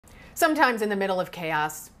Sometimes in the middle of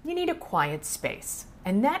chaos, you need a quiet space.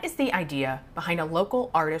 And that is the idea behind a local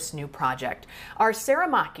artist's new project. Our Sarah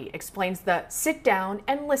Maki explains the sit down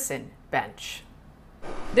and listen bench.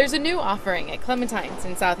 There's a new offering at Clementine's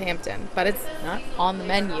in Southampton, but it's not on the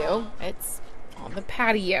menu, it's on the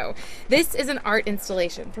patio. This is an art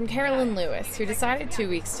installation from Carolyn Lewis, who decided 2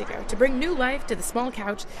 weeks ago to bring new life to the small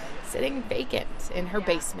couch sitting vacant in her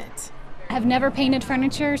basement. I've never painted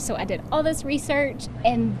furniture, so I did all this research,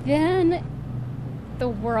 and then the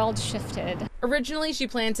world shifted. Originally, she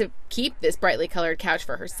planned to keep this brightly colored couch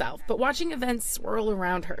for herself, but watching events swirl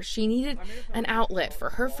around her, she needed an outlet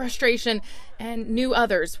for her frustration and knew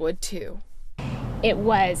others would too. It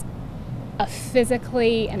was a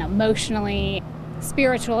physically and emotionally,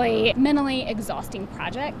 spiritually, mentally exhausting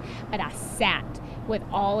project, but I sat with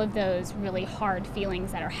all of those really hard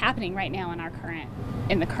feelings that are happening right now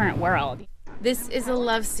in the current world. This is a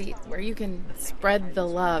love seat where you can spread the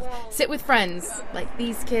love, sit with friends like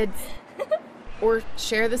these kids, or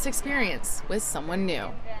share this experience with someone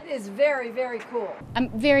new. It is very, very cool. I'm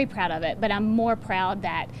very proud of it, but I'm more proud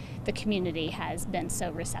that the community has been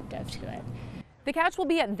so receptive to it. The couch will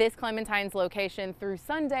be at this Clementine's location through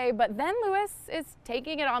Sunday, but then Lewis is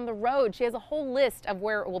taking it on the road. She has a whole list of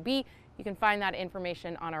where it will be. You can find that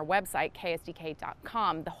information on our website,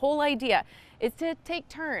 ksdk.com. The whole idea is to take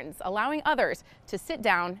turns, allowing others to sit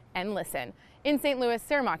down and listen. In St. Louis,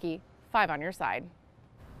 Sarah Maki, 5 on your side.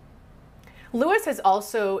 Lewis has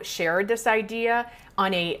also shared this idea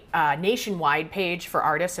on a nationwide page for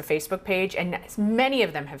artists, a Facebook page, and many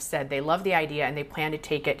of them have said they love the idea and they plan to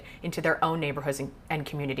take it into their own neighborhoods and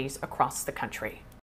communities across the country.